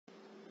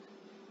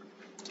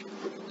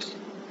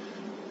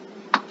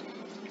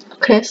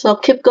Okay, so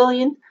keep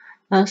going.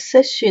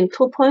 Section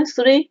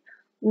 2.3,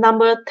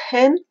 number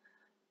 10.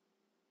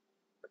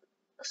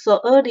 So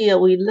earlier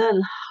we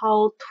learned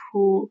how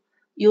to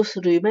use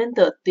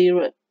remainder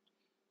theorem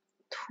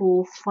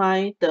to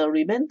find the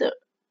remainder.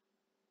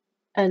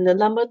 And the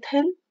number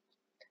 10,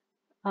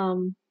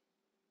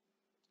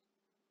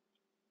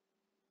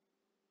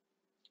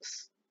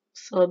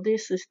 so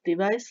this is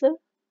divisor,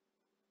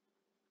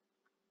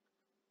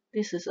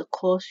 this is a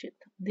quotient,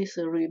 this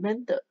is a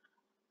remainder.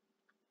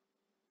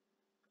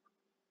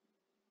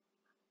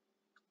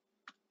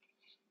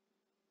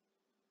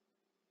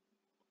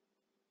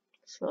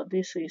 So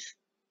this is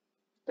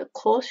the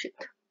quotient.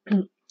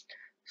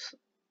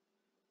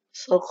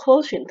 So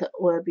quotient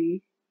will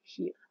be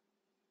here.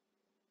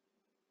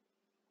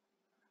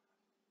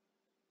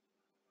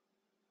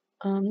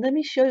 Let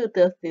me show you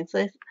the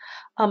synthetic.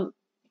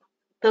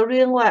 The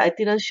reason why I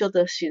didn't show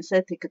the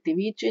synthetic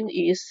division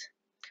is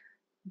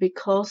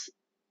because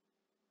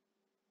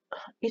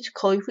each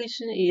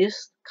coefficient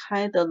is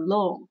kind of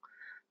long.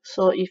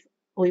 So if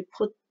we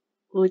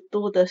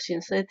do the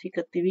synthetic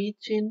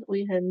division,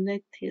 we have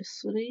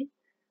 -3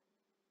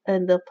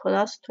 and the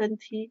plus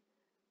 20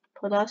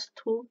 plus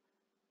 2.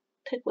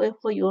 Take away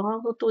what you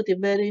want to do it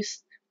very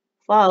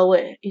far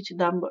away, each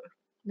number.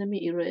 Let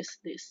me erase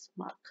this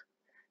mark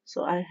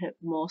so I have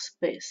more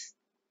space.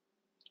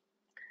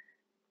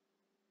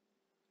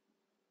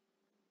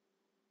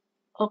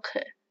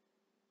 Okay.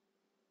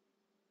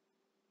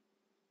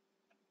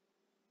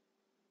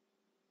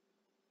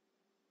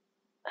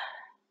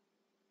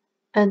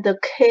 And the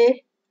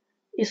K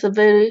is a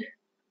very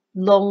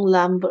long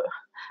number.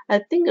 I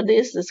think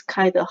this is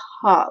kind of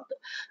hard,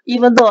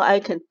 even though I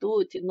can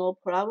do it no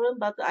problem,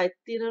 but I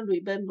didn't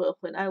remember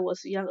when I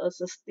was young as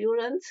a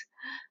student.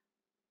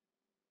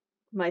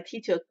 My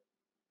teacher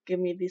gave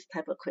me this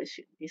type of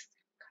question.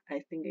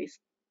 I think it's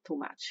too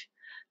much.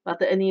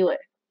 But anyway,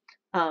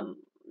 I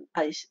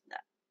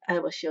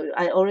will show you.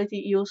 I already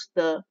used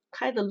the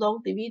kind of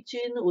long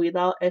division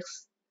without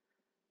x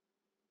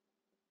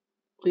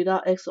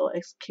or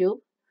x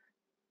cubed.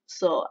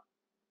 So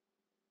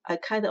I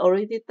kind of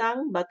already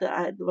done, but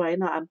right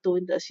now I'm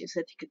doing the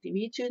synthetic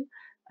division.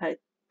 I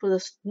put a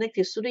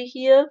 -3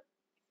 here,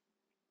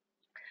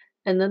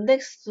 and the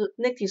next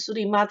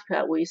 -3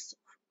 multiplied with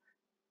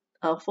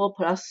 4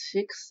 plus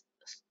 6,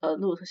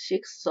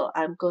 √6. So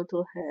I'm going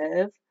to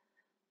have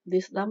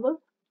this number.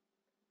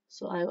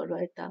 So I will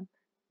write down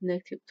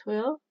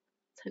 -12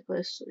 take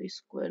away 3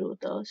 square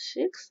root of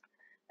 6,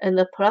 and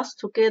the plus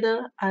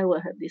together I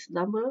will have this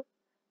number.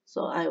 So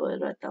I will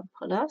write down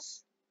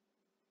plus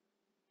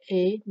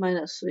a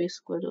minus 3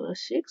 square root of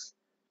 6,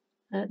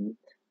 and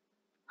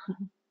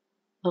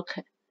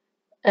okay.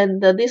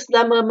 And this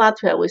number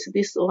multiplied with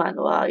this one,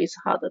 wow, it's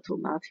harder to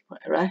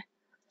multiply, right?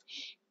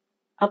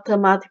 After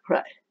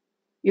multiply,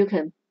 you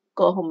can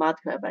go home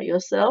multiply by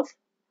yourself,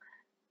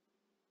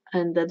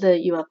 and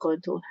then you are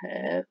going to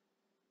have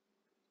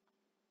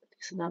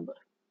this number.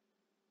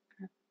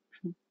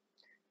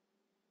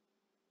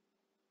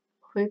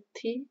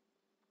 50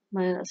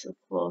 minus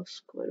 4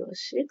 square root of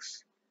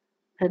 6,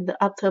 and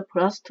after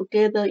plus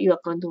together, you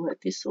are going to have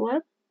this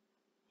one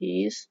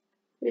is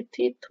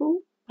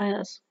 52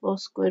 minus 4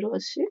 square root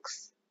of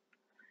 6.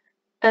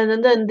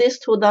 And then these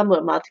two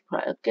numbers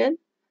multiply again.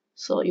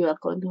 So you are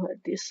going to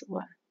have this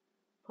one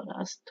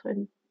plus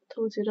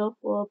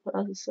 204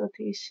 plus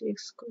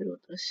 36 square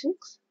root of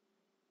 6.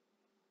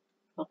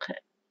 Okay.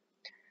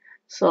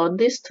 So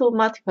these two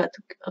multiply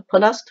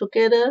plus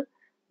together,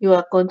 you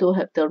are going to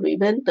have the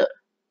remainder.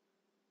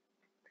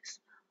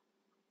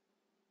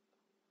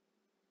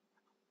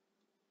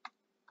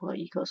 Or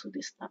equals to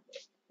this number.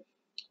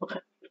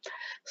 Okay.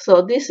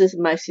 So this is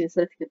my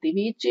synthetic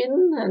division,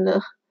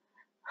 and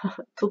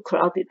too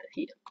crowded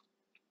here.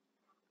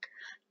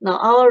 Now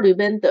our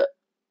remainder,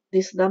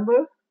 this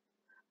number,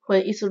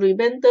 when it's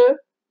remainder,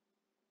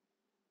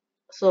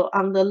 so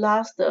on the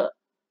last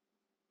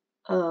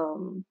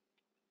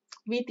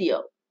video,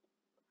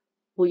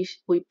 we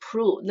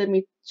prove, let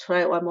me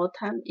try one more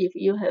time. If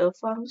you have a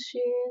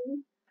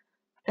function,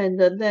 and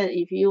then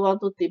if you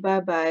want to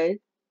divide by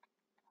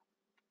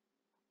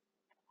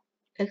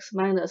x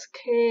minus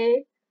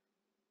k,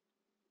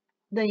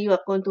 then you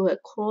are going to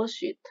have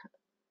quotient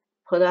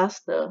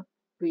plus the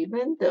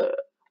remainder.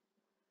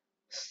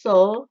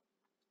 So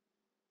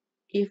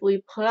if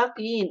we plug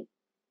in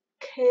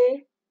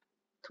k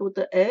to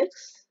the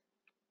x,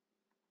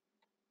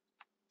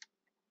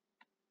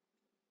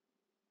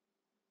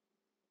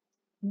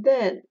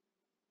 then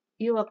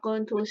you are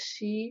going to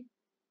see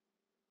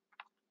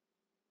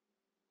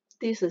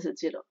this is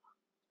 0.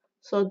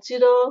 So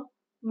 0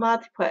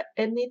 multiply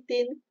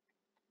anything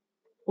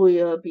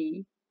will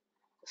be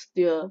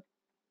still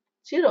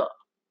 0.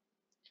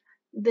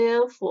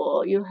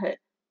 Therefore, you have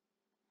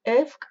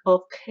f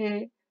of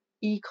k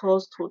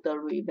equals to the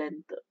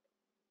remainder.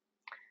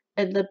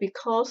 And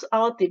because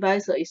our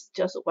divisor is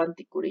just 1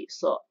 degree,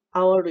 so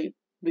our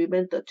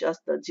remainder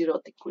just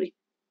 0 degree.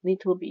 Need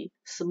to be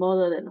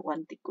smaller than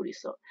 1 degree,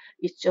 so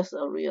it's just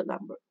a real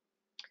number.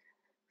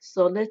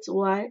 So that's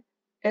why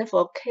f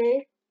of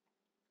k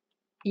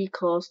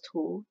equals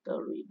to the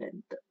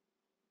remainder.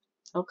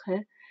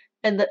 Okay,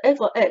 and the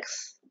f of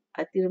x,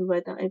 I didn't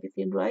write down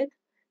everything right.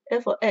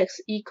 F of x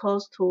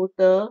equals to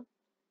the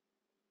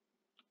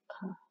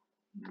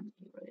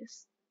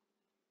erase.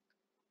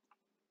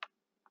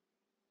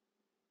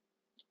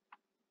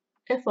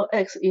 F of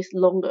x is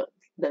longer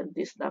than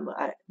this number.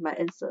 My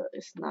answer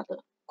is not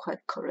quite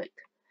correct.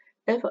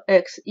 F of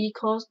x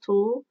equals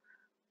to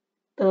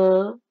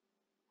the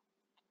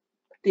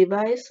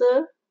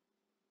divisor.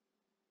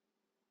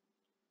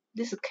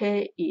 This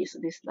k is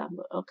this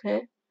number,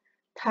 okay?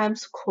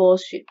 Times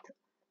quotient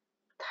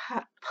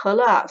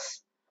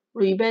plus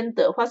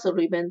remainder. What's the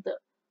remainder?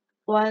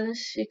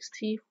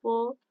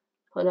 164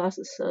 plus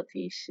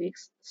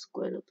 36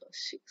 square root of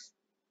 6.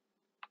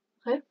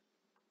 Okay?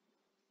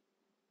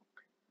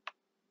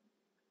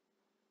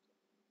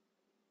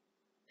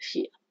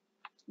 Here.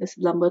 This is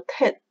number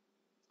 10.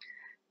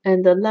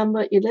 And the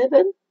number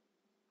 11,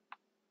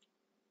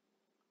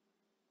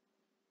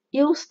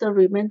 use the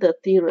remainder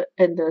theorem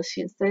and the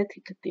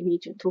synthetic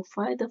division to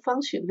find the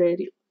function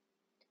value.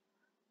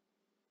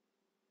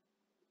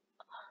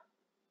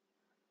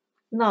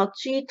 Now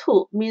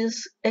G2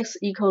 means x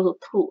equal to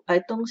 2.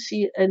 I don't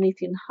see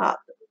anything hard.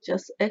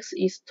 Just x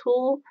is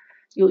 2.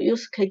 You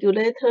use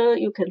calculator,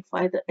 you can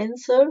find the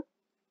answer.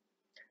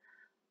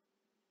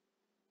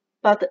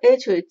 But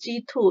actually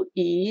G2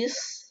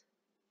 is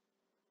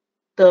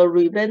the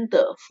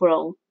remainder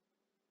from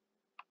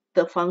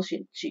the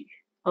function G.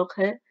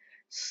 Okay?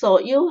 So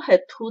you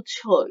have two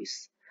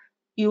choices.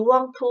 You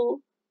want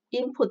to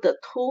input the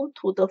 2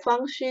 to the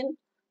function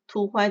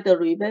to find the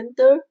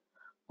remainder,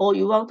 or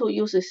you want to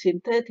use a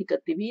synthetic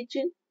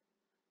division.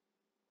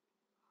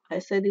 I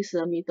said this is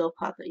the middle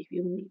part if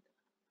you need.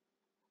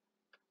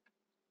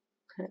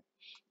 Okay,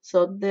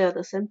 so they are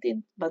the same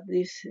thing, but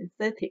this is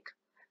synthetic.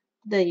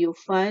 Then you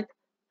find,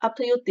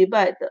 after you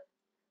divide,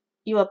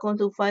 you are going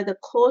to find the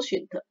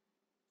quotient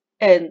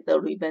and the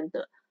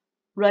remainder.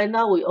 Right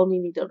now we only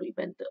need the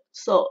remainder.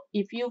 So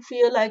if you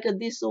feel like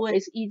this way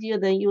is easier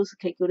than use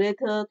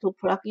calculator to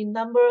plug in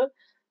number,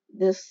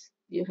 this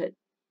you have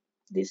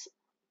this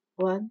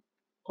one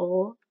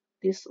or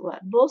this one.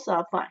 Both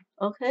are fine.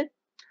 Okay,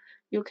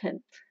 you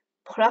can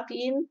plug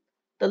in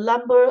the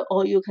number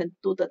or you can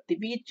do the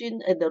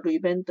division, and the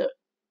remainder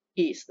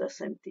is the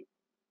same thing.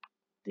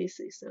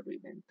 This is the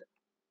remainder.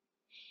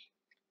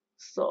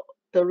 So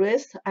the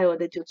rest I will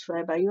let you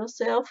try by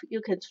yourself.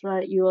 You can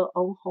try your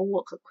own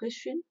homework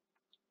question.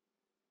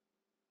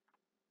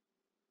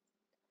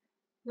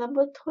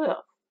 Number 12.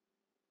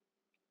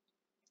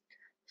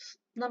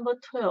 Number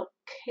 12,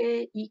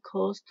 k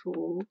equals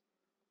to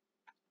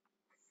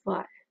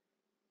 5.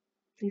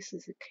 This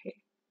is k.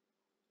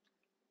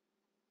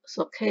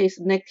 So k is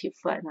negative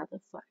 5, not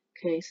 5.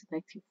 K is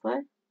negative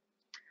 5.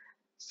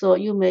 So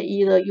you may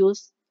either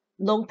use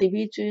long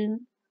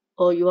division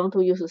or you want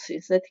to use a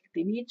synthetic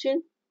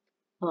division.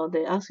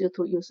 They ask you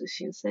to use a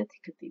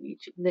synthetic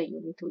division. Then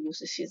you need to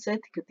use a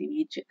synthetic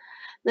division.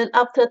 Then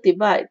after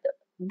divide,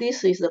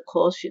 this is the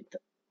quotient.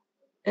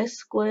 S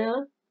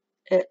squared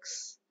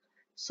x.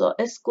 So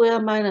x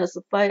squared minus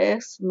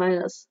 5x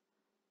minus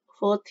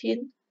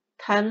 14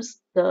 times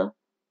the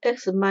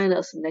x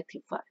minus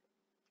negative 5.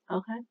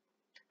 Okay?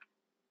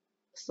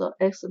 So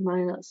x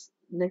minus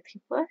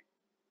negative 5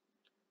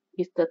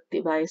 is the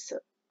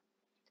divisor.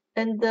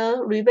 And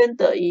the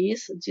remainder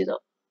is 0.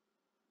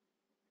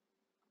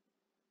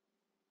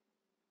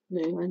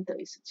 The remainder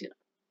is 0.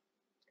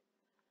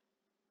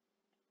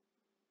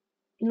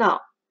 Now,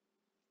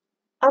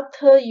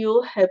 after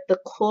you have the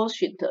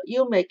quotient,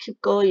 you may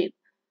keep going.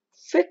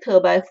 Factor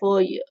by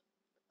Fourier.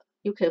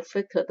 You can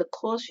factor the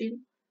quotient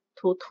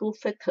to 2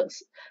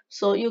 factors.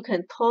 So you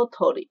can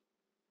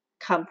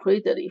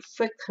completely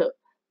factor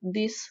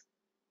this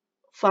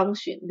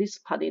function, this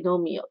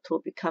polynomial,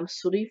 to become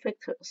 3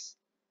 factors.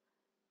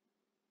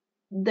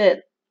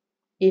 Then,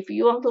 if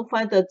you want to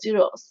find the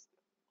zeros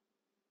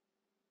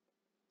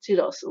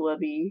will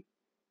be,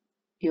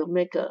 you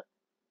make a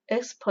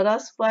x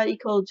plus 5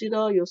 equals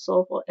 0, you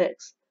solve for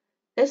x.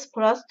 X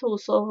plus 2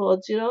 solve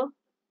for 0,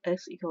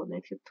 x equals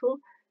negative 2.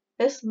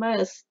 X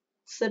minus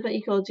 7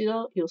 equals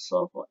 0, you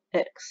solve for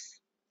x.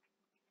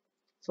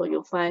 So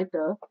you find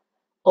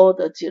all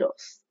the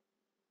zeros.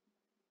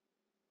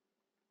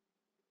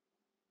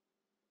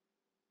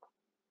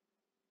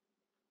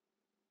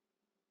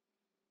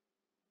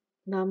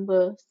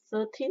 Number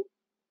 13.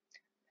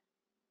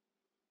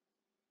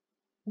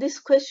 This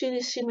question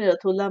is similar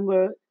to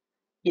number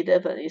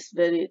 11. It's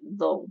very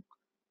long.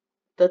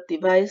 The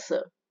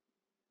divisor,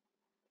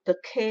 the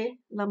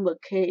number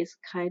k is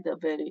kind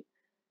of very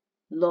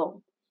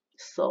long.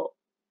 So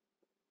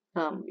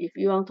if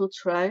you want to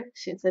try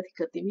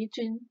synthetic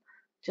division,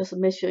 just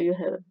make sure you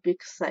have a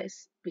big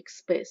size, big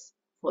space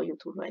for you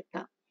to write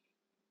down.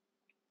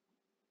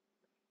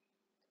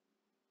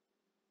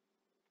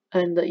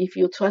 And if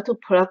you try to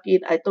plug in,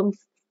 I don't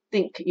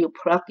think you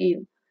plug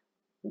in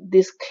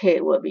this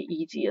k will be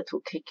easier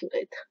to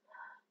calculate.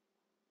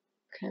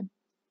 Okay.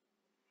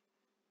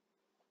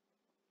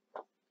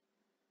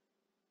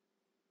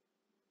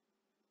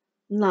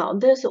 Now,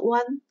 there's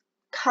one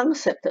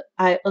concept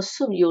I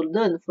assume you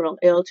learned from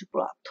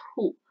Algebra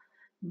 2,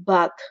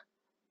 but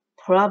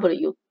probably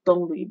you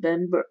don't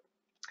remember.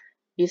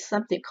 It's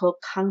something called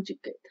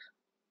conjugate.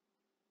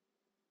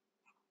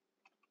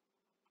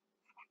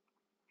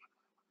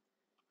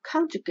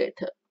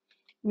 Conjugate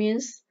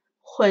means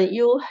when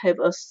you have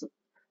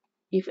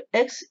if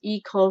x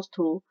equals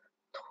to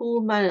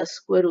 2 minus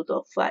square root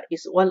of 5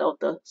 is one of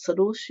the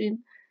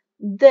solution,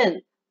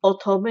 then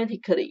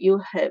automatically you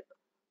have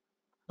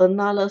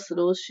another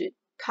solution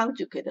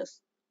conjugated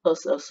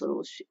as a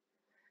solution.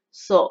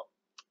 So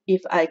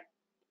if I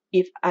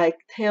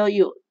tell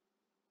you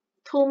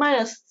 2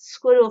 minus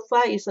square root of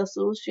 5 is a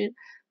solution,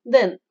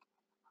 then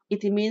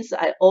it means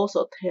I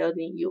also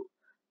telling you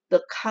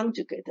the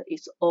conjugate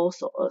is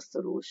also a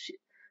solution.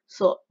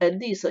 So at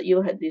least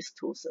you have these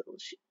two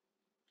solutions.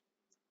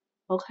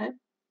 Okay.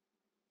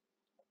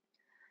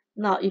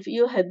 Now if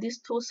you have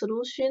these two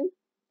solutions,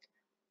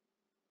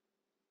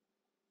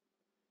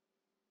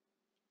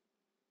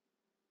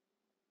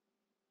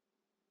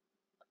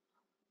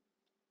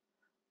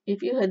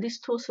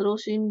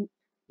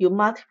 you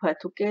multiply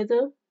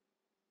together.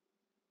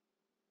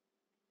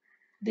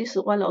 This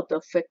is one of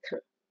the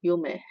factors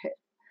you may have.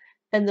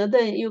 And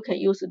then you can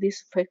use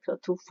this factor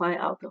to find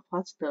out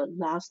what's the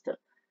last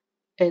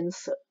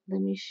answer.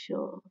 Let me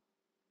show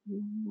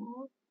you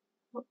more.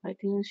 Oh, I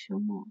didn't show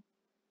more.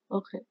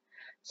 Okay.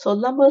 So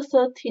number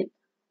 13.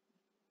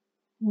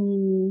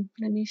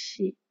 Let me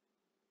see.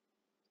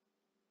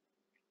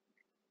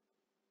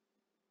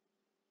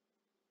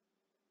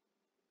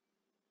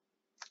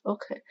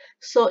 Okay.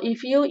 So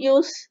if you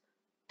use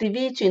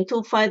division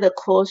to find the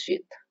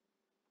quotient,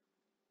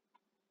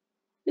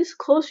 this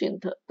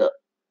quotient, the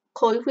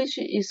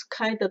coefficient is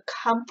kind of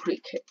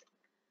complicated.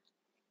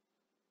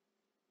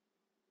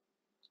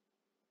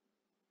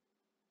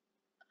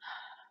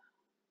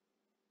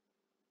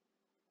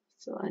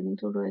 So I need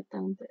to write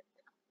down that.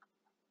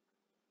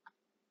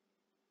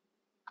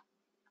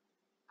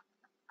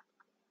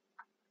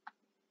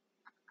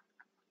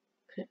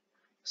 Okay.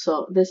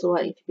 So that's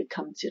why it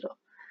becomes 0.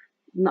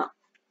 Now,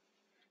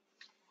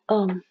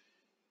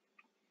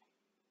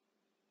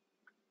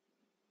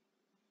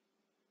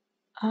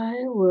 I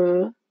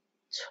will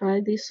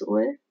try this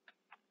way.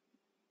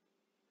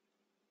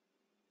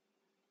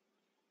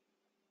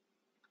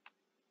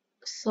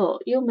 So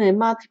you may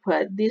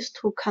multiply these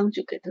two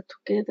conjugated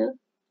together.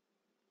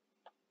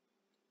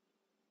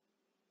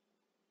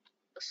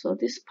 So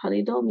this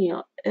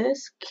polynomial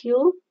s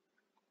cubed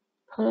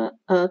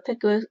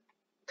take away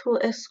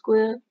 2x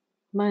squared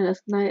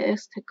minus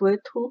 9x take away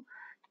 2.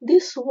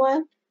 This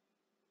one,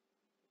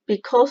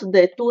 because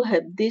they do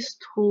have these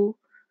two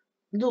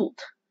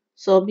roots,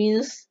 so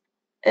means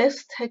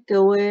x take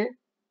away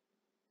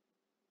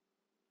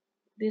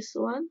this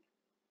one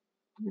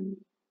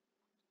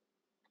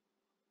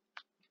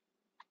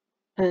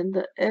and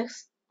the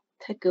x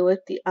take away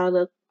the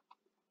other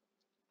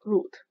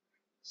root.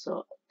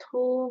 So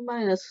 2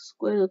 minus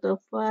square root of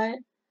 5,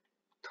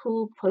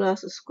 2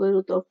 plus square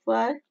root of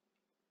 5,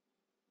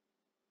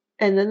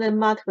 and then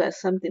multiply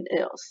something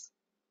else.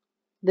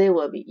 They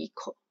will be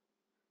equal.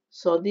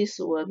 So this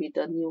will be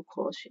the new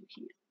quotient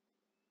here.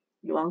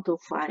 You want to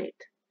find it.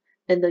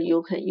 And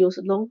you can use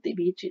long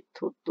division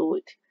to do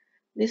it.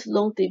 This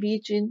long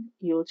division,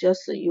 you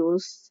just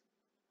use,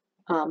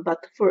 but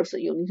first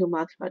you need to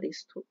multiply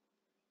these two.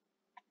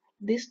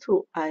 These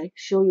two, I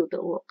show you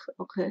the work,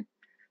 okay?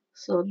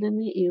 So let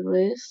me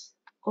erase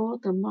all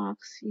the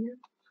marks here.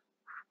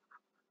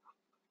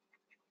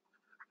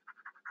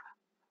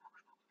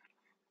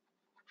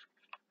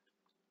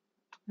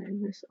 I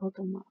erase all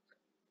the marks.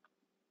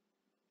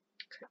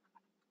 Okay.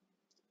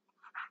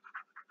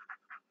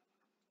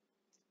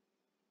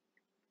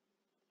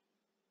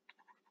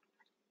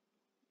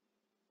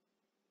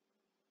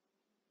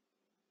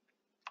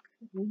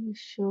 Let me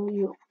show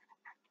you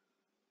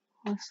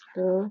what's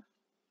the,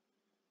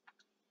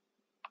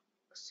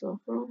 so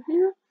from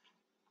here,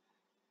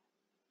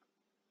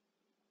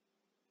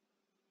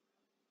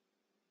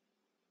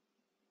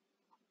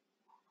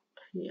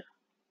 here.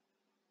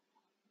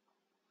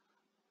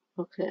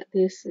 Okay,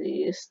 this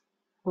is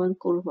one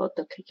group of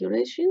the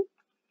calculation.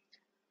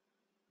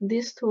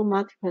 These two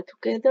multiply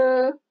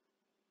together,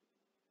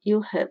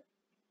 you have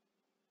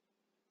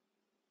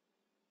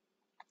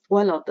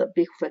one of the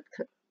big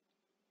factor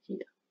here.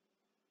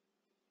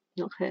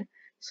 Okay,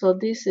 so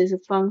this is a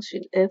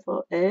function f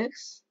of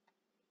x.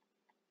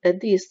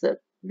 At least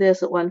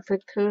there's one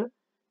factor.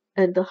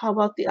 And how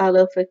about the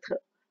other factor?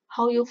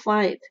 How you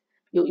find it?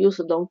 You use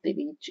long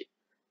division.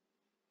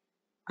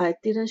 I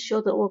didn't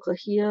show the work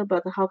here,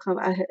 but how come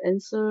I had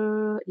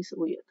answer? It's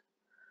weird.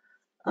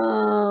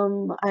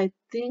 I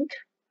think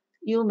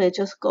you may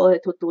just go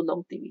ahead to do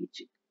long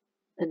division,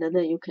 and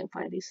then you can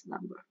find this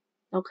number.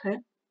 Okay.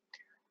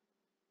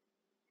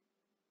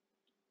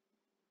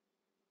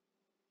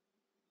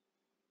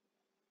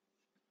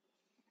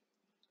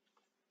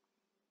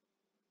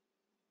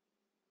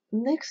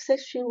 Next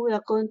section, we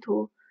are going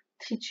to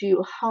teach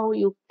you how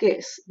you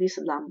guess this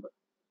number.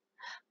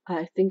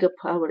 I think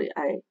probably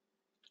I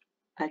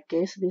I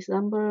guess this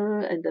number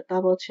and the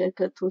double check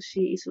to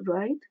see is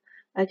right.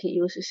 I can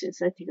use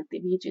synthetic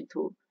division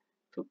to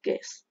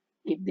guess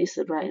if this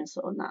is right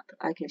answer or not.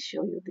 I can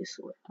show you this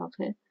way.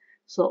 Okay,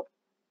 so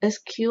x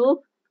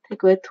cubed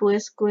take away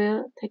 2x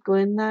squared take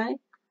away 9,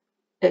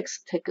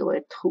 x take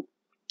away 2,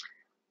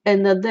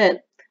 and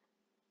then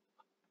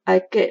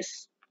I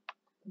guess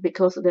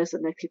because there's a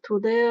 -2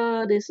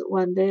 there, this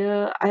 1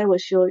 there, I will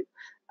show you.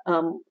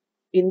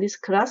 In this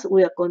class,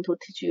 we are going to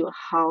teach you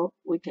how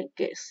we can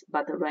guess.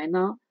 But right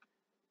now,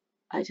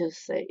 I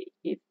just say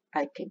if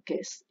I can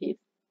guess if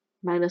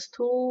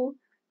 -2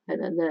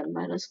 and then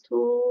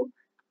 -2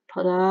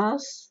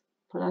 plus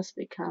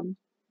become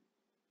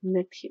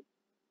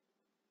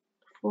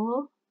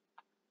 -4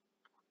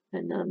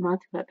 and then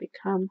multiply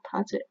become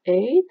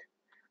 +8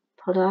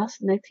 plus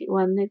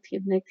 -1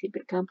 negative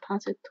become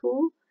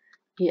 +2.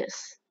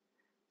 Yes.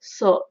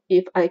 So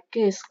if I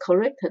guess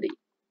correctly,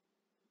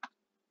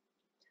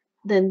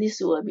 then this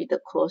will be the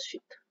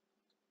quotient.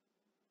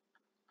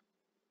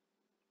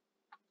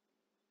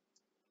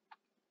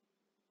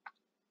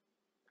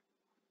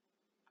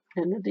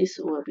 And this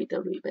will be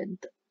the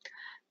remainder.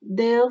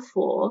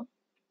 Therefore,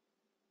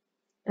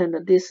 and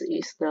this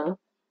is the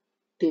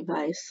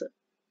divisor.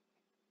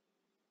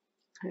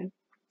 Okay.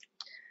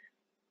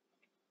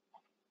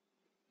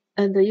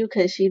 And you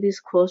can see this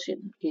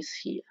quotient is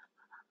here,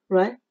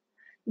 right?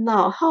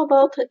 Now, how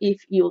about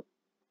if you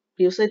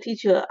say,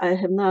 teacher, I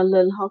have not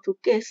learned how to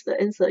guess the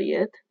answer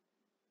yet,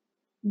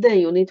 then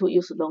you need to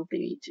use long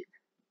division.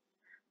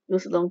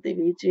 Use long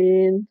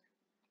division,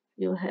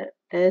 you have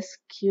s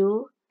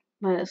cubed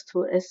minus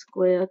 2s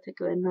squared take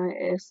away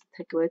 9s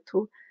take away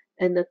 2,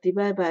 and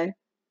divide by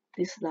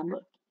this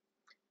number,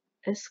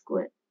 s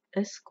squared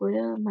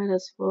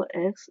minus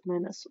 4x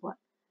minus 1.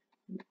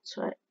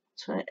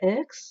 Try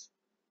x.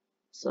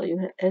 So you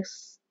have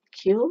x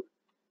cubed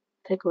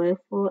take away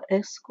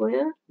 4x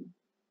squared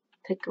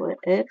take away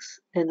x,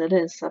 and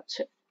then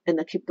subtract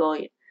and keep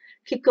going.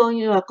 Keep going,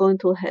 you are going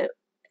to have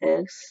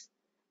x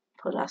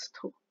plus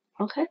 2.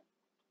 Okay?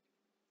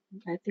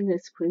 I think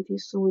it's pretty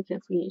soon we can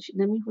finish.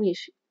 Let me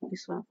finish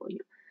this one for you.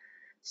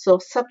 So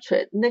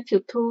subtract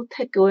 -2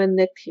 take away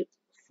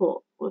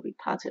 -4 will be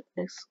positive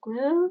x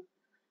squared.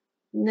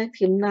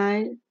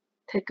 -9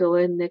 take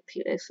away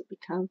 -x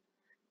become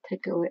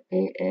take away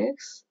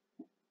ax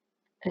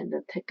and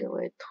then take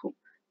away 2.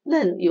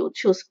 Then you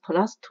choose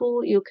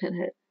 +2, you can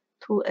have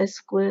 2x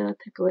squared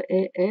take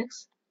away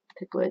ax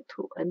take away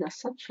 2, and then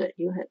subtract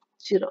you have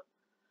 0.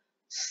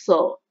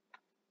 So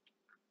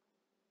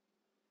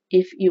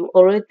if you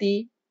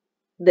already,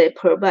 they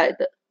provide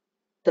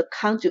the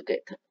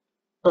conjugate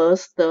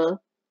as the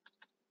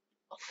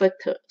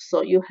factor,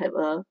 so you have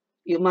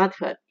you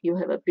multiply, you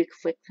have a big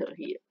factor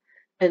here,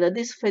 and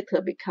this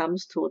factor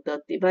becomes to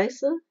the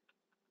divisor,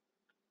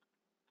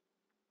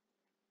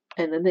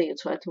 and then you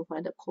try to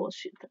find the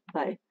quotient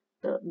by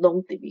the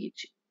long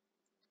division.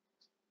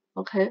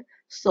 Okay,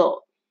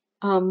 so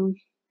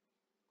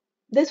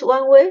that's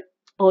one way,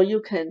 or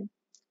you can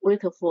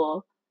wait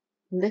for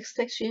next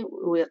section.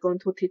 We are going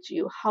to teach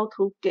you how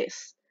to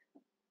guess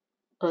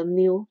a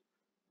new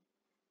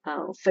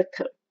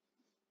factor,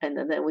 and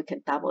then we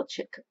can double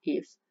check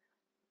if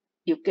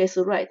you guess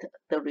right,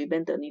 the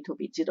remainder need to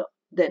be 0,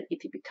 then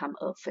it become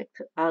a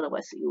factor.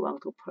 Otherwise, you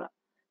want to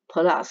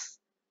plus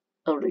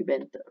a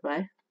remainder,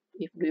 right?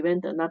 If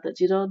remainder not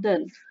 0,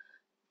 then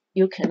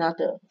you cannot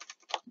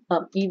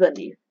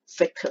evenly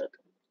factor.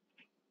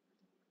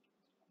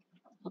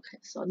 Okay,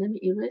 so let me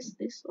erase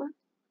this one.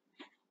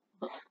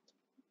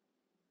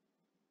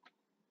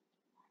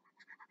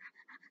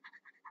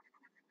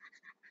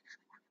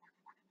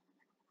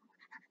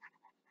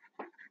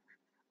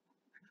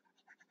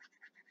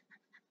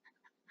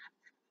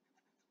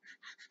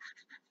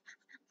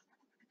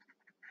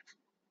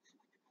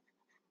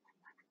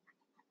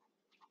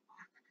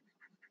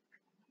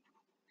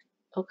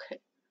 Okay,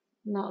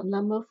 now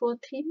number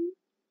 14.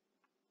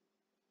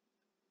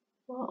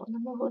 Wow,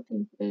 number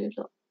 14 very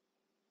low.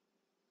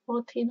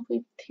 14,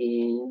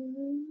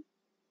 15.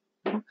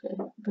 Okay,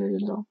 very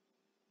low.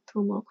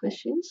 2 more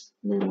questions,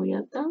 then we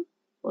are done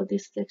for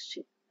this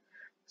section.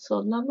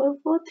 So number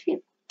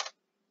 14.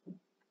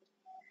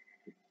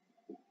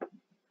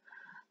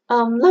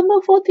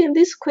 Number 14,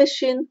 this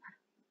question,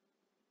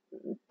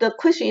 the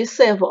question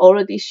itself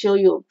already show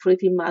you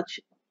pretty much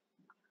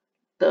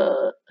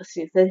the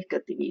synthetic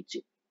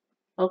division.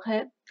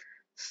 Okay,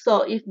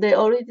 so if they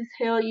already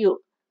tell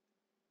you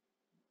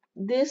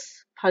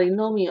this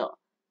polynomial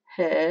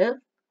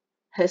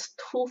has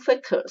 2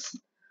 factors,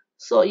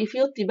 so if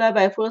you divide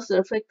by first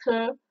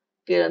factor,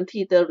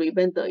 guarantee the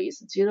remainder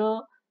is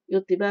 0.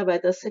 You divide by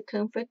the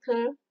second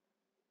factor,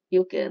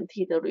 you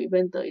guarantee the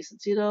remainder is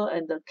 0,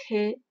 and the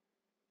k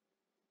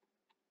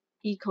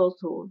equal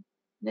to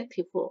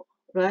 -4,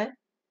 right?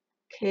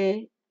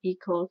 K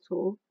equal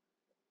to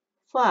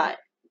 5,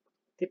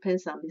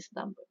 depends on this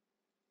number.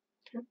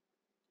 Okay?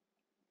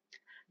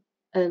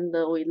 And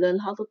we learn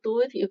how to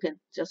do it. You can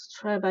just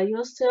try by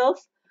yourself.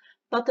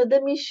 But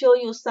let me show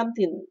you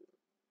something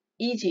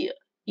easier.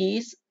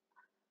 Is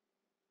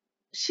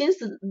since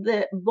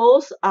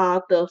both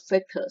are the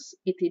factors,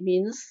 it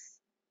means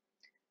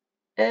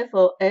f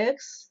of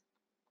x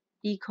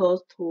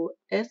equals to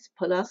x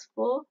plus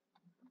 4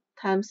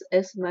 times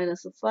x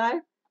minus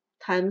 5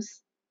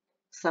 times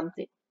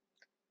something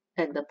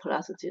and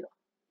plus 0,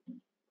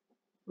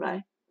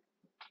 right?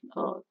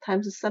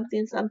 Times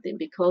something something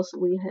because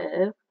we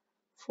have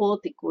 4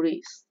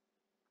 degrees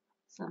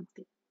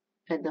something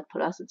and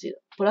plus 0.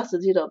 Plus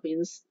 0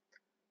 means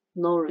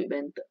no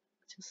remainder,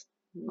 just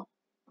no.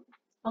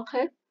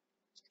 Okay.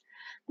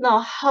 Now,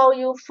 how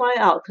you find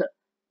out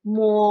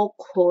more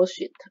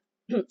quotient?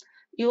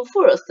 You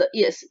first,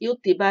 yes, you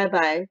divide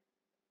by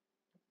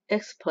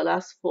x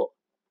plus 4.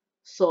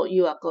 So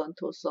you are going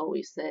to, so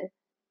we say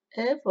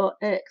f of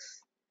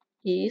x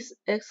is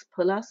x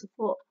plus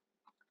 4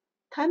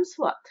 times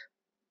what?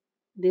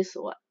 This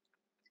one.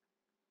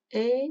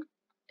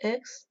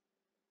 Ax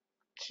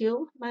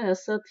cubed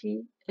minus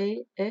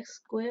 30ax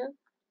squared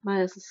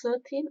minus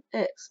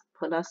 13x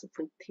plus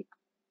 15.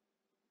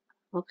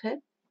 Okay?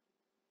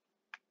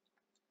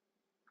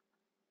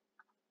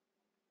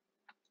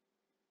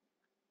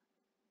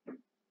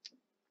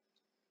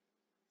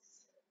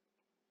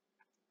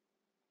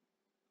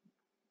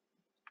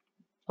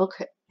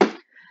 Okay.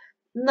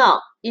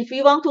 Now, if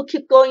you want to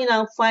keep going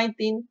and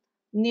finding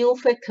new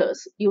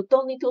factors, you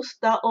don't need to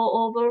start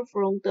all over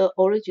from the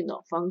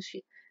original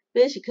function.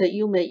 Basically,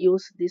 you may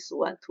use this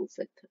one to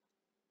factor.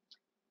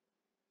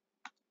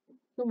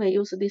 You may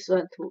use this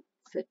one to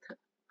factor.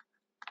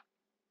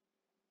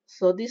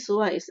 So this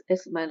one is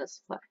x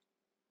minus 5.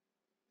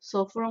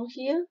 So from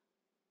here,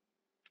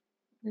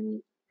 let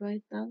me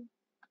write down.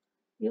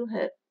 You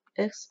have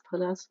x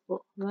plus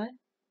 4, right?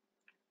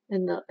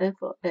 And the f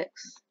of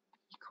x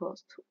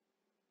equals to.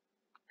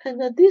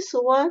 And this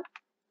one,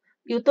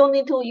 you don't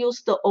need to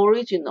use the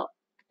original.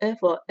 F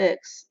of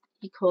x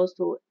equals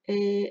to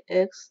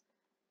ax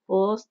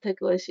 4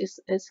 take away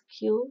 6x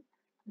cubed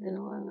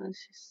and 1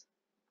 is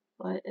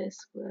 5x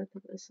squared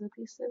plus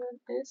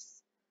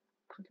 37s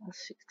plus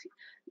 60.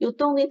 You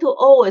don't need to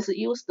always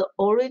use the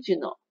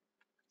original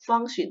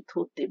function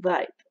to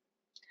divide.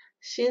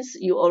 Since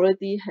you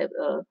already have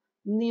a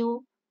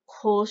new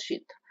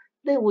quotient,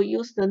 then we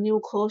use the new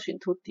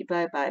quotient to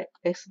divide by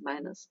x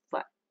minus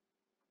 5.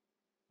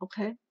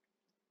 Okay?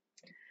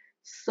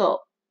 So,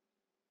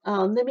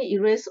 let me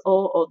erase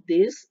all of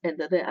this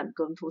and then I'm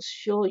going to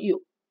show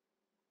you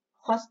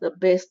what's the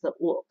best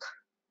work.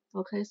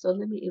 Okay, so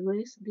let me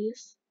erase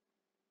this.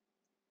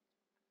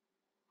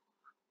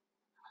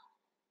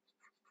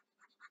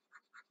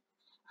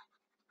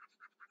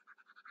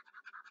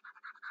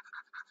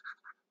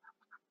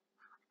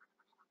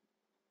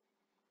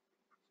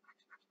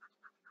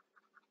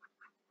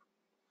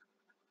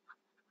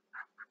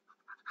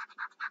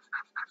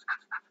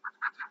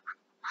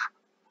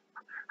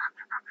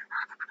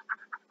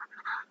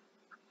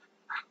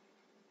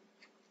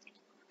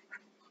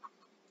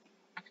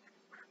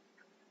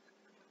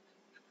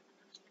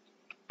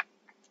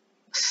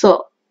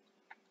 So,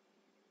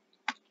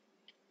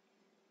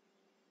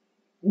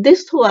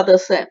 these two are the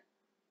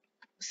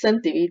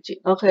same division.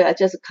 Okay, I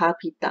just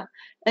copy down.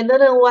 And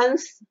then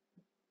once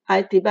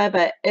I divide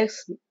by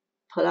x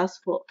plus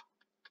 4,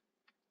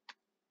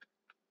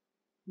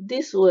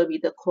 this will be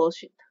the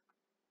quotient,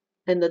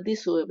 and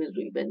this will be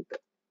remainder.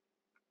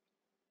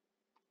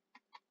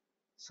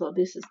 So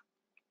this is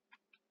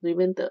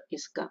remainder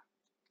is gone.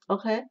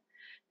 Okay,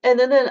 and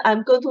then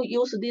I'm going to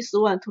use this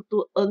one to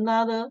do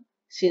another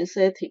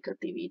synthetic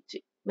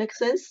division. Make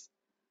sense?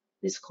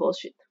 This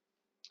quotient.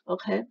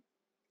 Okay.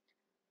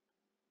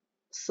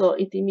 So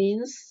it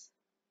means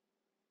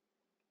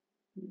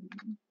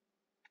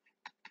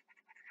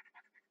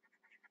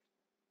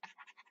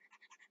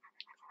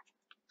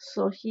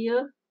so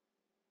here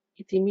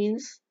it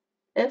means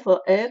f of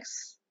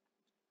x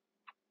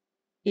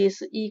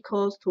is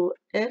equals to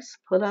x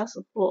plus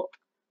 4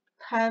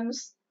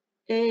 times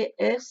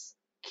ax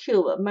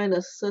cubed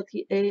minus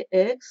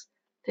 38x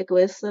take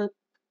away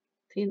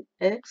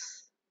 13x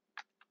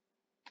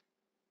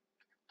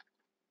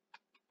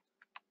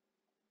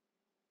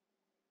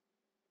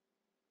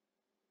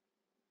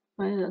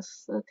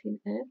minus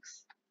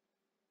 13x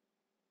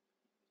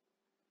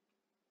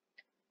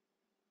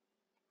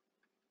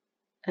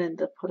and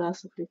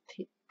plus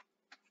 15.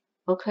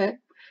 Okay,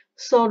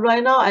 so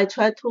right now I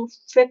try to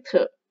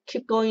factor,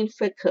 keep going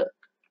factor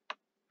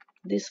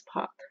this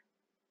part.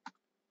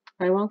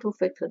 I want to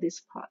factor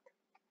this part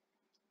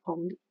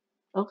only.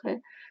 Okay,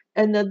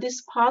 and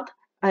this part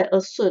I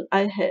assume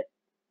I have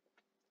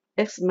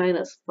x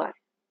minus 5.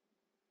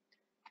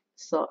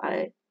 So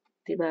I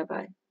divide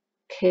by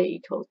k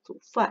equals to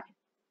 5.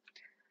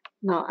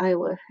 Now I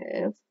will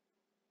have,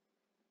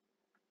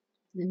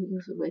 let me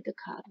use a red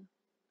color.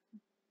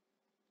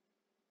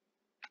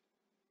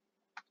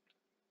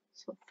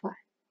 So 5.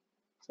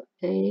 So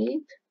 8,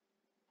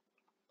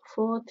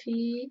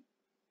 40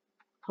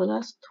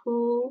 plus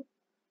 2,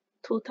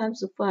 2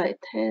 times 5,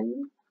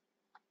 10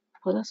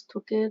 plus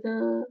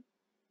together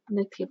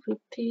negative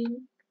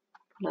 15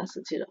 plus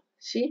 0.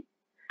 See?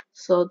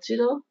 So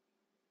 0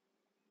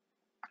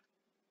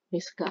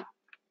 is gone.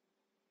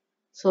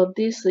 So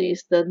this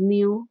is the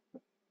new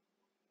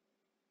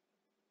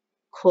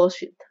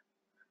quotient.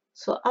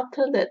 So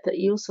after that,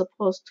 you're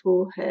supposed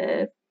to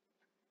have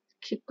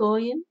keep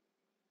going.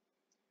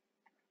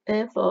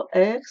 F of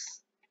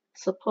x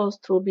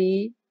supposed to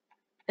be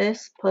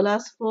x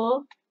plus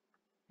 4,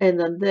 and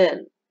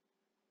then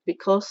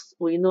because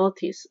we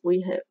notice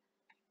we have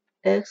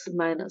x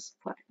minus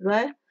 5,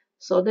 right?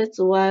 So that's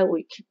why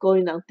we keep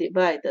going and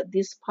divide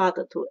this part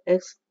to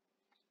x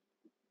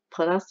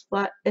plus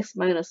 5, x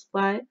minus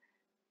 5,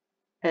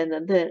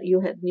 and then you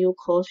have new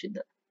quotient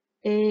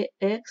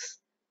ax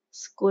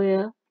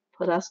squared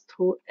plus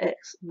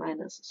 2x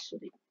minus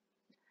 3.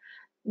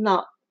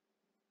 Now,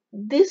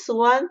 this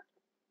one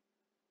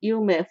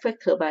you may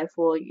factor by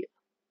 4 here,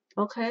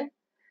 okay?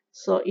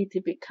 So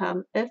it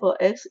becomes f of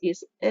x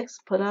is x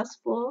plus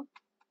 4,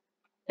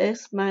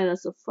 x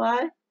minus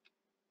 5,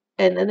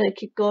 and then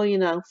keep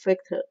going and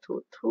factor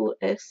to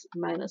 2x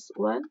minus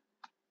 1,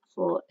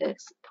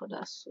 4x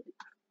plus 3.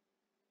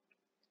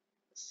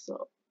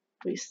 So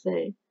we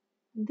say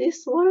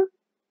this one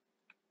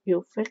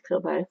you factor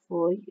by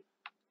 4 here.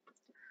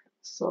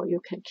 So you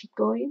can keep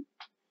going,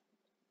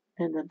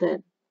 and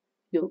then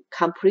you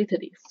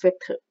completely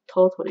factor,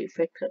 totally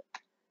factor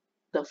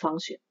the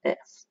function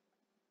f.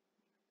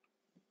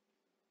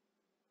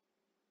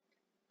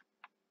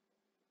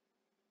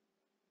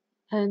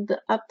 And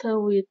after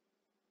we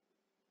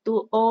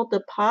do all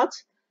the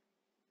parts,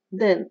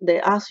 then they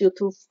ask you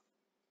to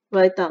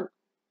write down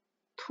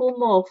 2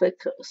 more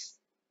factors.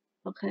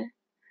 Okay,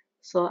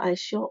 so I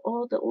show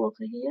all the work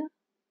here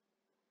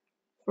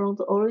from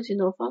the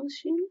original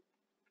function,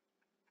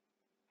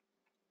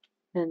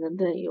 and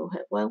then you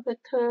have 1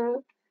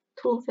 factor,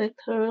 2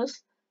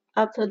 factors.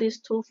 After these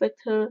 2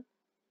 factors,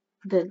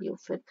 then you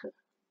factor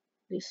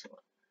this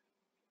one.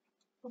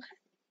 Okay,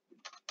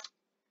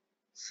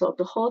 so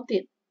the whole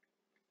thing,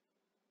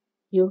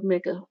 you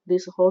make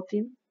this whole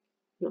thing,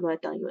 you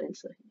write down your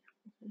answer here.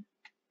 Okay.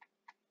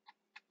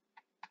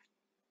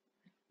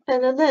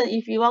 And then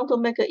if you want to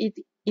make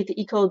it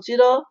equal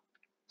 0,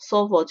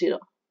 solve for 0,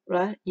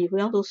 right? If you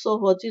want to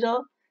solve for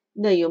 0,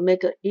 then you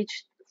make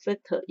each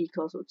factor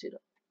equal to 0.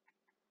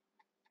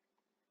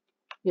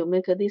 You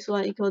make this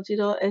one equal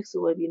 0, x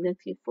will be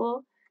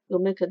 -4. You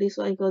make this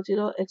one equal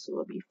 0, x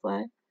will be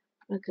 5.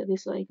 Make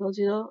this one equal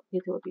 0,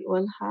 it will be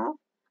 1/2.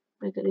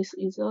 Make this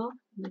equal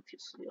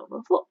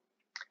 -3/4.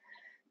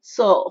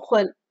 So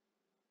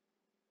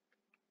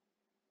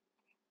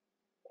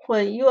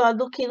when you are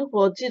looking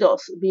for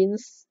zeros,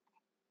 means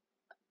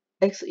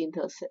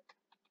x-intercept.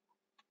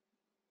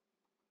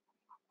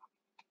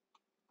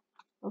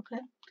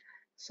 Okay,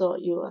 so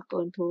you are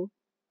going to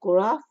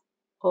graph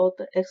all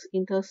the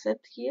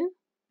x-intercept here,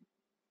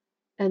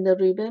 and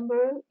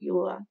remember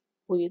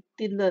we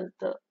did learn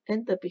the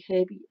end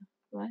behavior,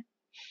 right?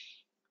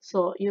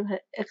 So you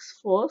have x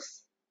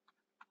force,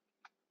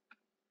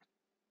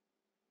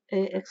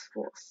 ax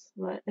force,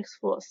 right? X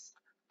force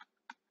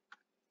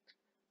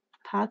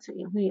positive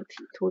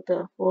infinity to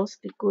the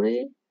 4th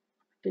degree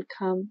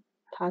become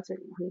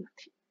positive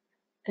infinity,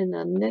 and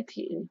a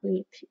negative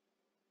infinity.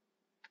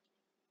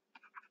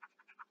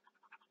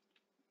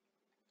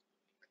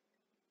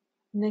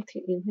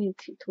 Negative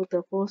infinity to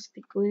the 4th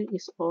degree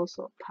is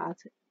also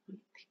positive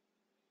infinity.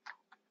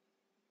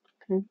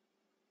 Okay.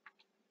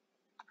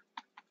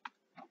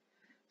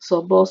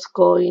 So both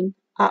going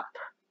up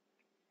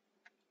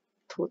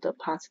to the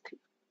positive.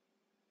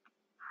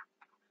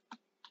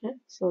 Okay.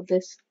 So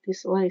this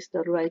one is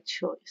the right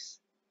choice.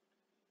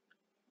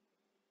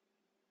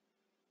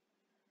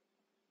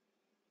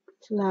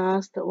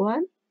 Last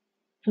one.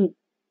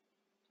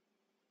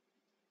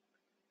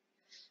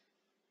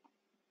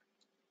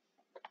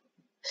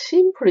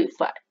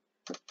 Simplify.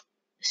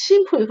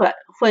 Simplify.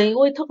 When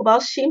we talk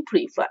about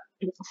simplify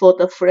for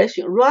the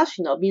fraction,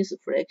 rational means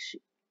fraction.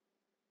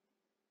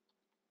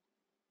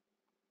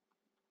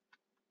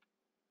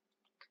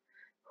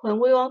 When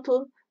we want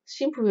to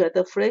simplify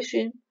the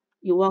fraction,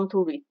 you want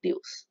to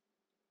reduce.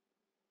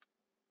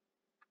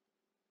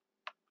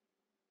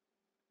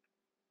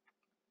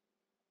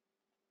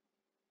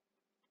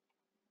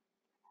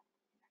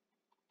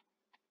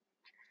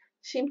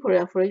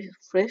 Simplify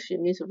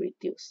fraction means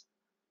reduce.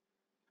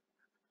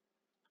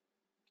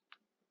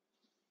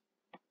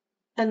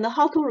 And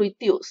how to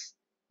reduce?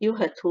 You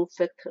have 2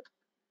 factors,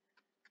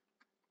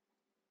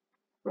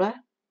 right?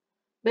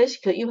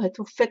 Basically, you have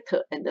to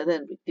factor and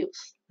then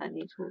reduce. I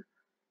need to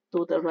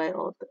do the right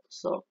order.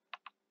 So,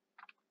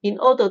 in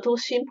order to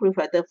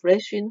simplify the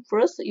fraction,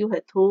 first you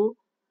have to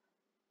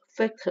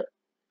factor,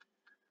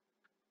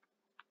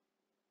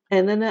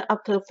 and then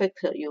after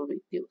factor you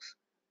reduce.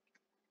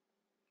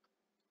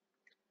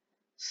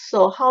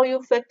 So how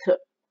you factor?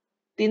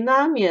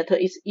 Denominator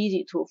is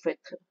easy to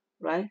factor,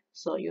 right?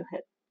 So you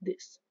have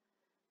this.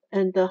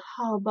 And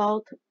how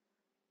about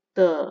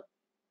the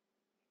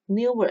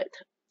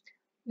numerator?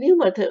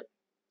 Numerator,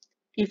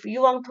 if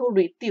you want to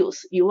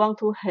reduce, you want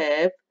to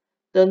have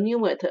the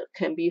numerator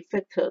can be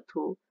factored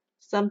to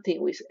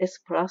something with x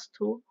plus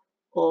 2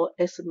 or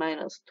x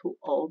minus 2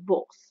 or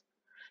both.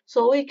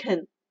 So we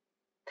can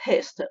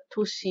test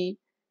to see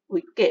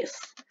we guess.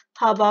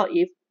 How about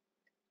if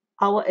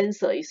our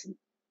answer is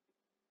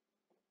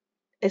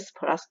x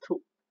plus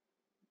 2?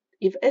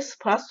 If x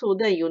plus 2,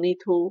 then you need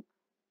to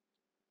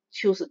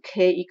choose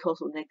k equals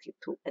to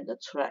 -2 and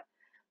try.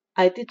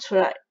 I did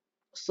try,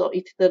 so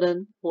it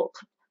didn't work.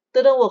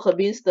 Didn't work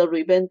means the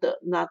remainder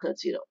not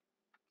 0.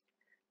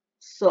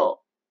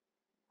 So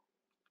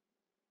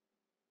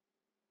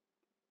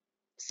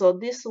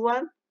this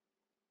one,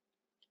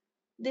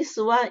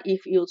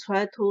 if you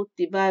try to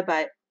divide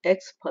by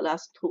x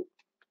plus 2,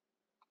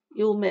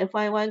 you may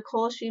find one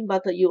quotient,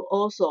 but you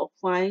also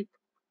find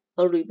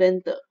a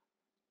remainder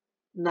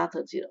not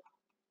 0.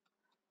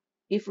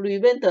 If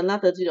remainder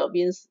not 0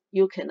 means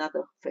you cannot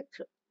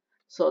factor.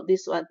 So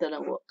this one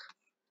didn't work.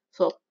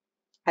 So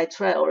I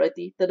tried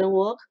already, didn't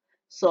work.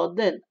 So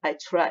then I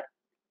try.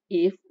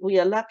 If we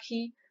are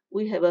lucky,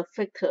 we have a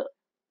factor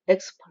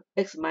x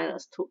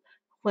minus 2.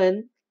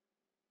 When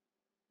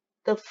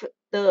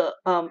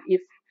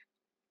if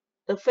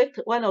the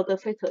factor, one of the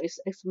factor is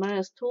x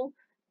minus 2,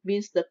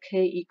 means the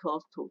k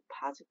equals to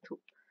 +2.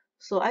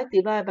 So I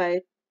divide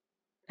by,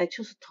 I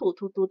choose 2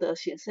 to do the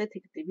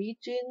synthetic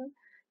division,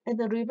 and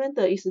the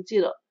remainder is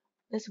 0.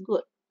 That's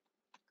good.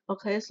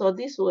 Okay, so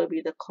this will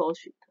be the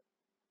quotient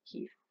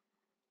here.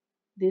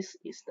 This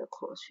is the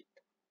quotient.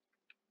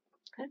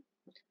 Okay,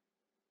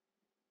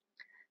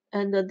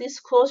 and this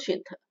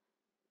quotient,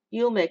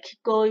 you may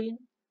keep going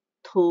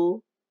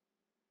to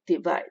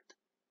divide.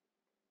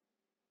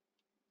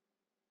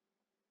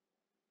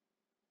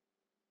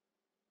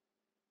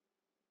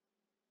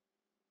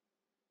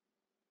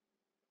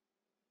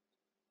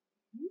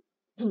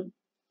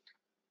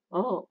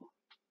 Oh,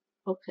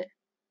 okay.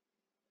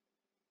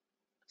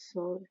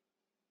 So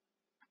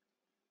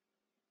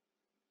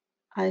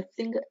I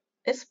think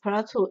S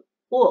plus 2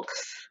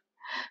 works.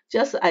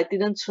 Just I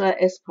didn't try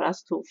S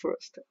plus 2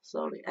 first.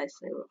 Sorry, I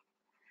say wrong.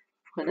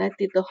 When I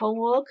did the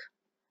homework,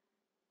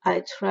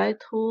 I try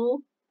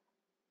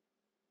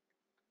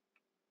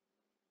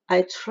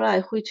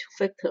which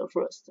factor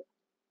first.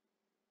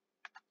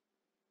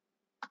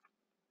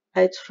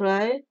 I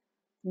try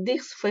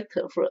this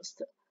factor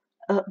first.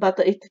 But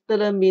it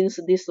didn't mean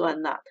this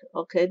one not.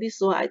 Okay, this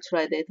one I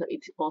tried later,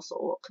 it also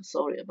worked.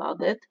 Sorry about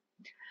that.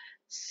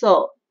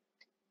 So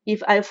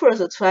if I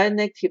first try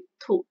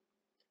 -2,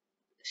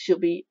 should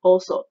be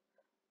also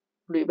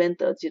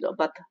remainder 0,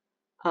 but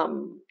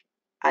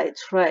I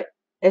try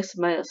x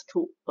minus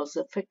 2 as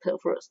a factor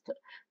first.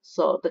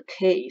 So the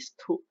k is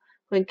 2.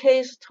 When k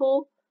is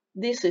 2,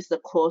 this is the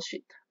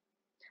quotient.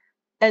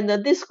 And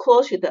this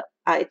quotient,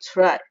 I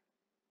try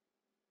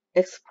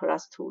x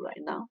plus 2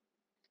 right now.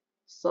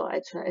 So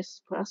I try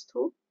x plus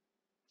 2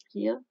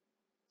 here.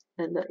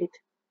 And it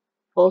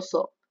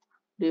also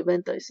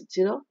remainder is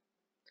 0.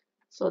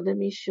 So let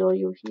me show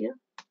you here.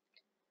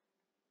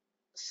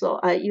 So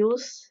I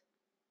use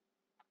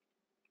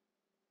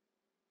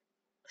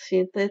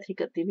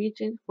synthetic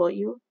division for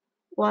you.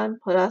 1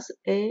 plus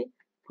a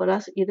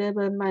plus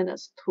 11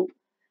 minus 2.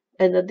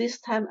 And this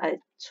time I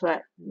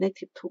try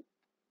 -2.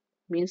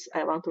 Means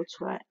I want to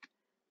try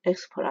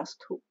x plus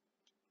 2.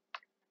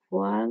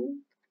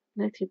 1,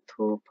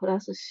 -2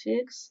 plus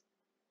 6,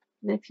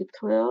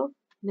 -12,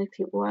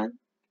 -1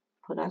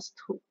 plus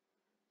 2.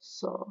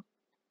 So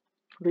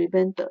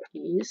remainder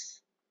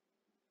is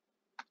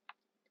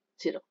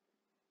 0.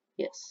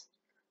 Yes.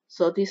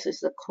 So this is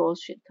the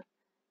quotient.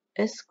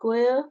 S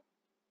squared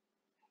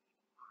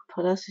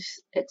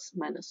plus x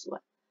minus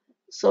 1.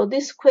 So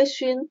this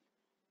question,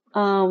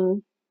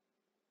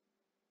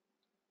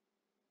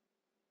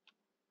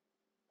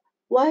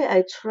 why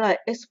I try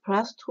x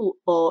plus 2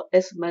 or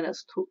x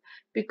minus 2?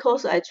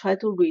 Because I try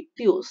to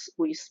reduce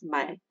with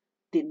my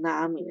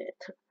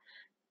denominator.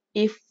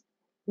 If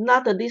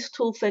not these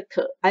two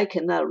factors, I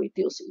cannot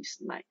reduce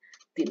with my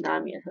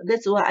denominator.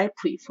 That's why I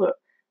prefer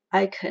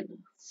I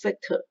can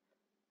factor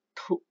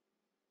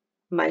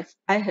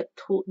I have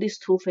these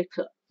two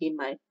factors in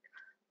my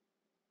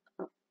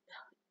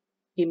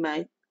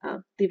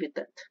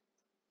dividend.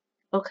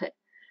 Okay,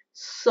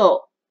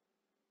 so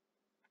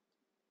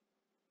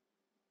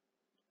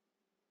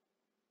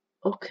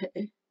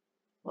okay,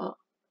 well,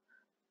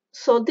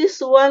 so this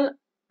one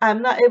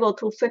I'm not able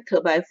to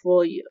factor by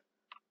Fourier,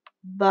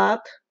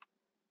 but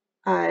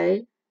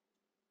how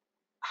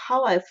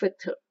I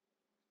factor?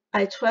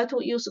 I try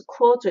to use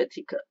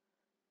quadratic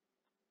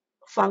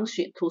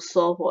function to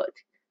solve for it.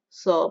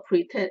 So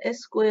pretend x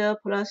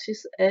squared plus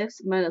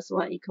 6x minus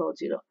 1 equals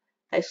 0.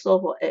 I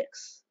solve for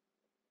x.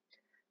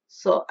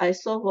 So I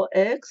solve for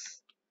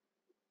x.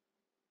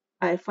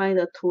 I find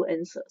the two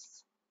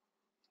answers.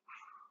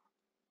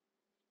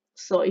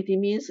 So it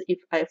means if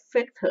I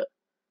factor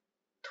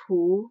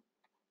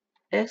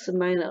 2x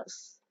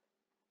minus,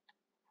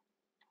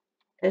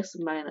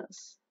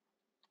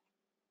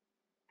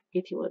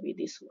 it will be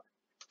this one.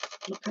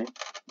 Okay.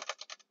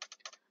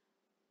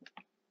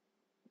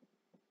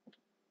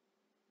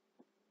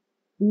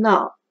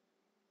 Now,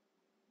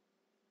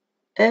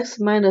 x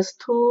minus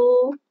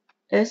 2,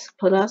 x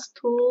plus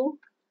 2,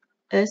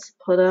 x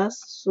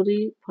plus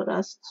 3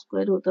 plus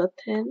square root of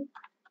 10,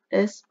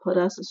 x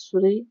plus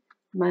 3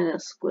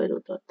 minus square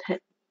root of 10.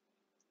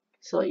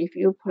 So if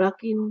you plug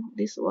in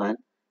this one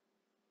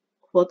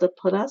for the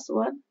plus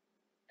one,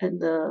 and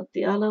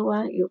the other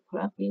one you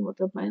plug in for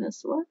the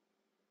minus one,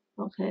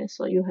 okay,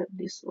 so you have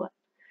this one.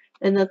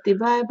 And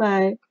divide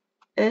by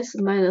s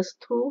minus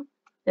 2,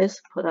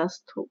 s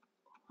plus 2.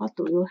 What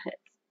do you have?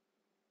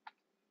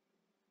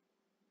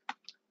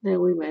 Then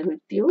we may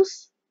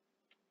reduce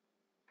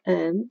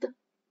and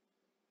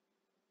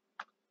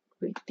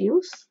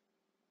reduce.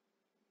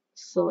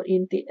 So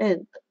in the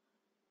end,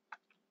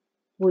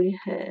 we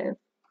have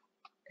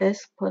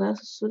s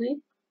plus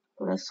 3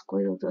 plus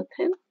square root of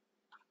 10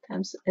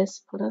 times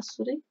s plus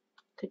 3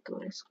 take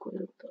away square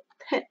root of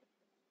 10.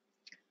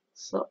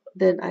 So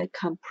then I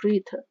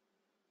complete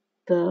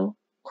the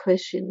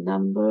question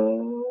number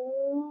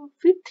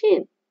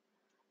 15.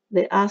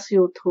 They ask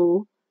you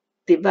to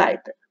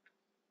divide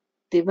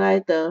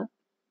the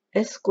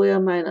s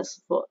squared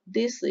minus 4.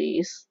 This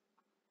is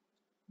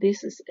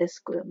s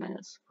squared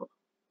minus 4.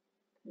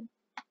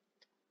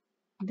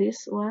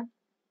 This one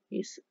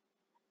is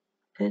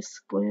s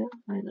squared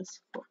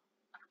minus 4.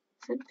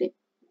 Same thing.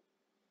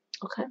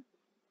 Okay.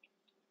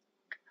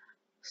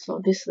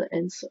 So this is the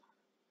answer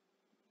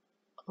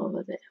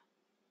over there.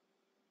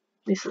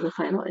 This is the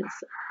final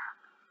answer.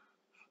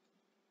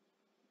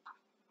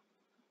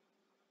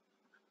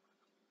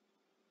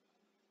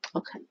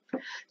 Okay.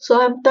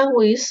 So I'm done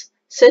with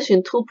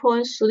section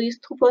 2.3.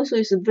 2.3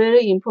 is a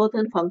very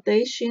important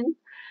foundation.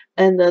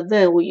 And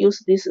then we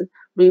use this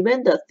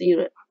remainder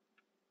theorem.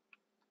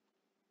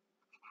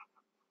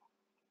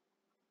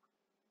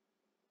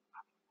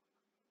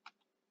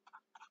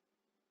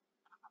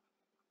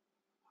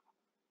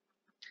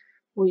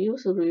 We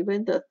use the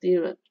remainder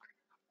theorem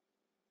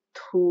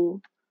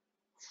to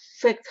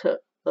factor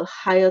a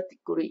higher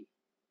degree.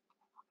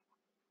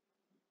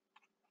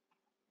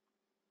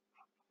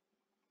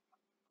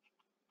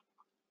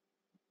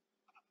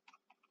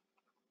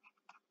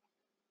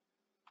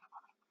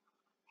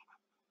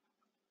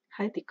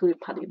 High degree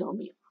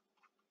polynomial.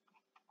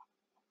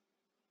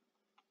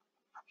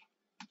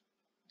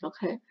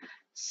 Okay,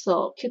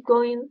 so keep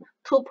going.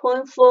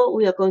 2.4,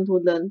 we are going to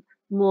learn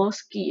more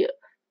skill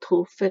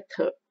to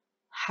factor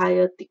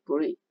higher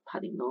degree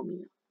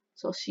polynomial.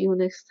 So see you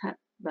next time.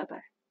 Bye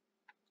bye.